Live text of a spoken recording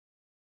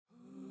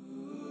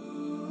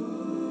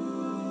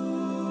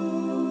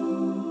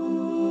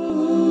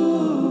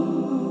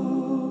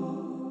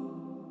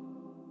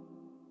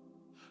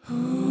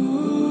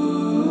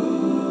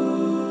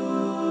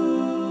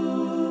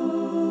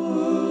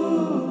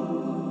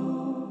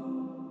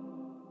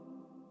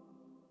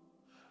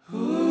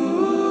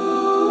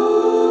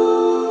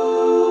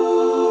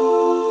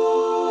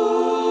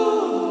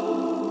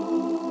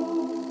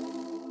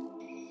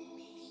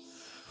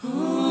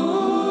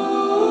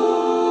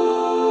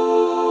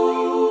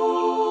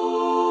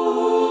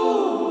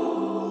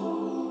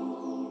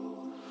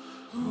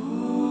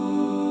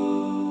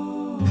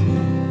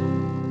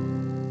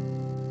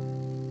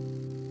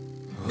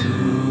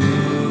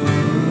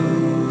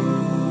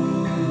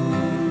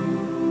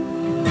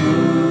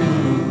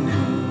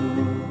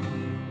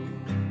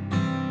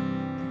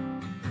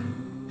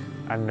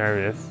I'm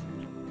nervous.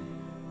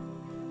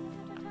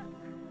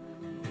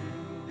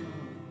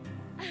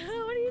 What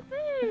do you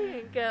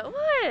think?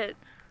 What?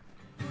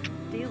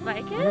 Do you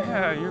like it?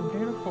 Yeah, you're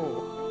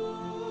beautiful.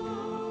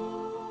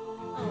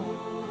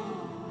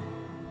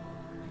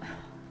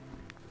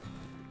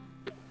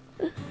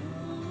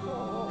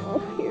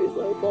 Oh, you're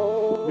so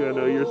cold. Yeah, I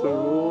know, you're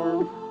so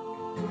warm.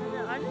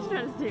 No, I'm just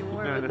trying to stay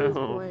warm I at this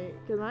know. point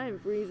because I am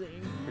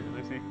freezing. Here, let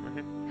me see. Right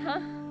here.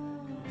 Huh?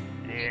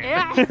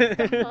 Yeah.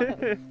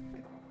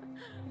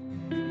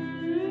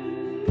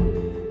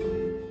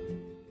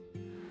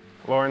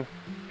 Lauren,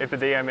 if the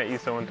day I met you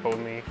someone told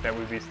me that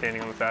we'd be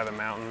standing on the side of the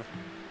mountain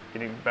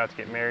about to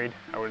get married,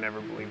 I would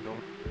never believe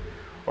them.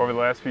 Over the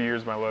last few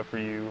years, my love for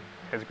you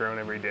has grown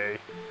every day.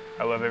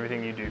 I love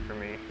everything you do for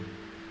me.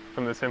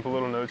 From the simple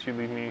little notes you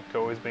leave me to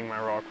always being my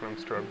rock when I'm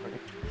struggling.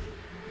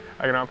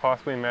 I cannot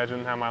possibly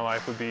imagine how my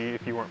life would be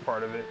if you weren't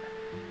part of it.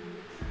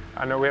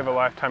 I know we have a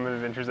lifetime of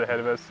adventures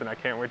ahead of us, and I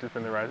can't wait to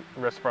spend the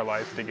rest of our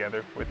lives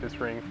together. With this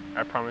ring,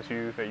 I promise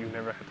you that you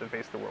never have to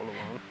face the world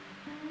alone.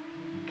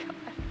 God.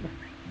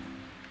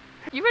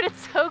 You read it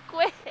so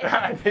quick.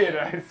 I did,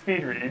 I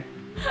speed read.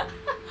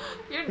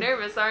 You're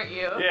nervous, aren't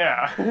you?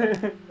 Yeah.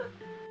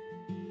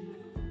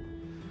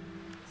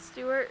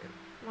 Stuart,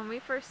 when we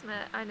first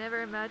met, I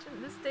never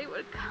imagined this day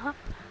would come.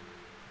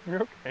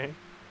 You're okay.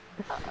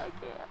 I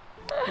can't.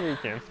 You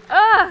can.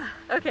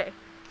 Okay.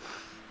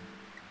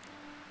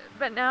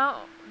 But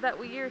now that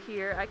we are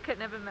here, I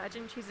couldn't have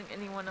imagined choosing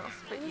anyone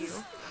else but you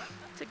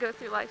to go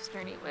through life's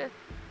journey with.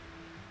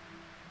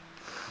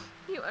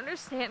 You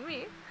understand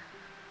me,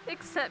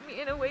 accept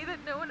me in a way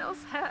that no one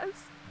else has,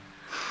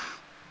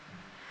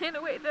 in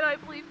a way that I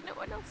believe no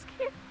one else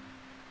can.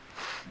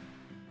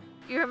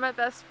 You're my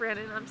best friend,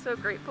 and I'm so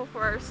grateful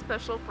for our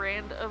special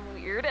brand of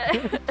weird.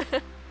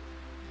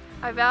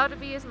 I vow to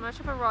be as much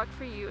of a rock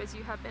for you as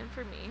you have been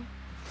for me.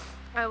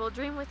 I will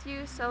dream with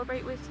you,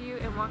 celebrate with you,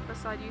 and walk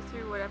beside you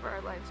through whatever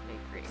our lives may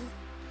bring.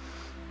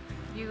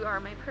 You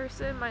are my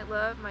person, my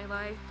love, my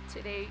life,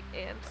 today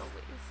and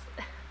always.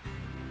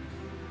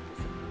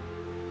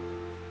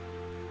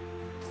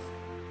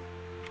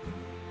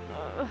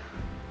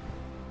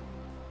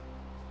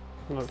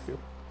 Love you.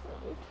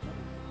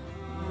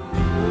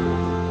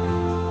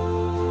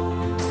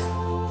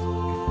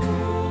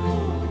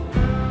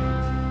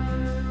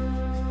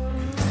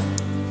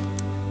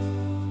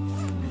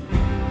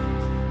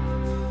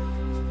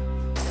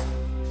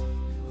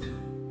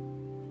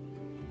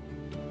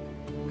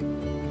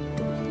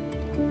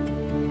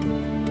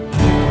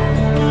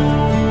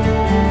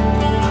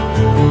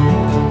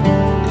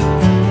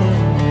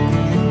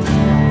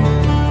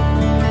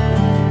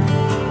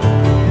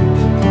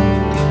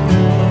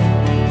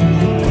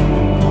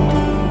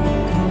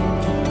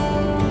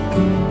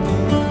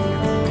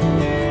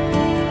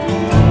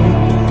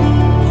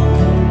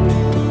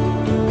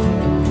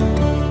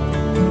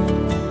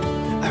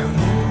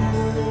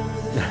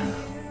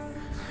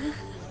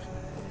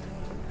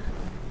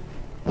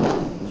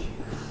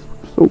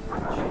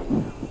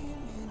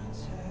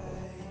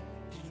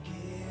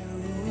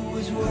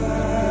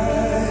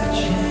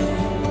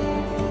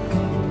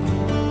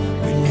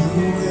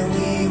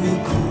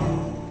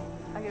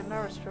 I get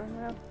nervous right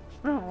now.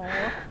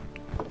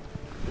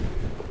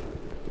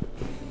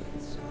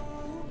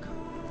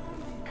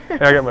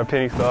 I got my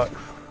penny socks.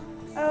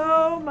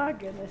 Oh my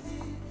goodness.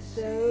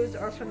 Those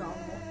are phenomenal.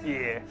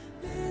 Yeah.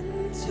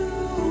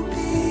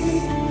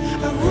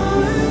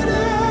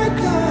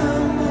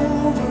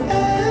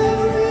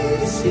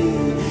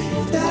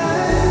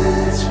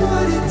 That's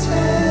what it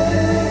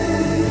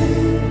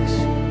takes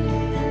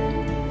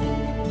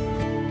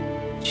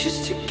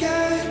just to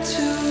get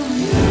to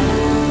you.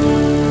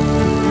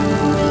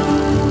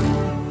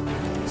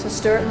 So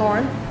Stuart and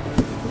Lauren,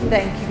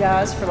 thank you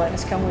guys for letting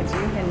us come with you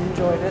and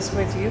enjoy this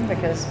with you,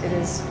 because it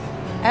is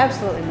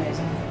absolutely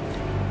amazing.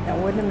 I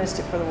wouldn't have missed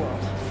it for the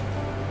world.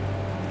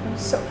 I'm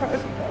so proud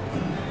of you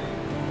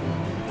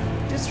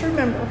both. Just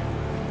remember,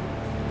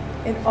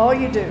 in all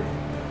you do,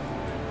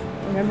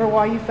 remember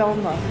why you fell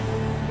in love.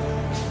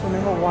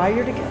 Remember why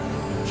you're together.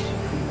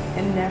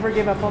 And never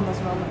give up on those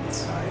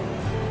moments.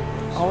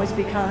 Always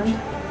be kind.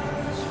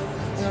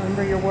 And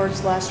remember, your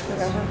words last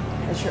forever,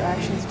 as your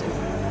actions do.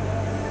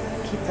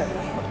 Keep that in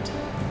heart.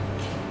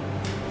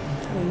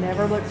 And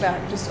never look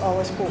back, just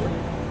always forward.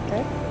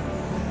 Okay?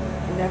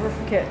 And never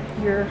forget,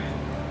 you're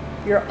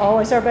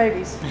always our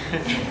babies.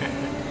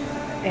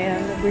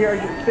 And we are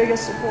your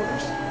biggest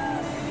supporters.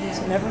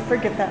 So never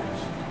forget that.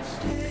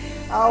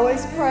 I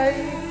always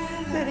prayed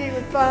that he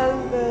would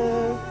find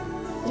the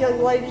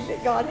young lady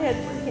that God had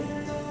for him.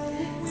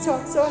 So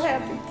I'm so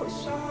happy for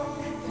you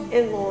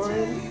and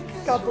Lauren.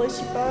 God bless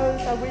you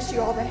both. I wish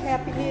you all the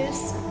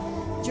happiness,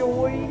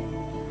 joy,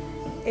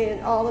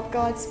 and all of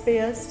God's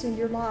best in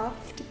your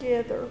life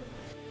together.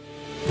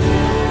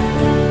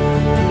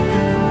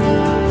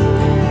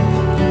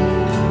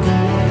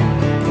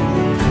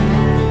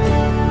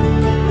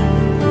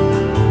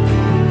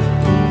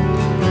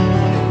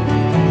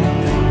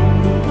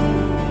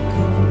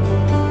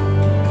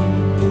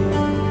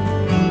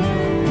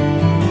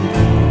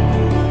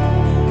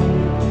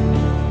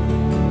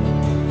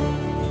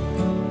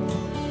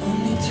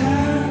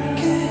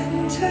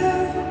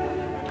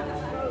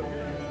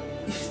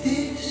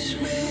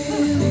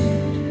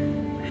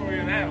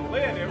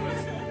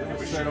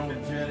 that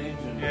old jet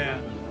engine. Yeah.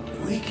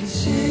 We can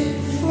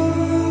sit for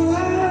a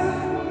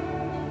while.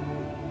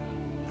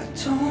 I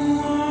don't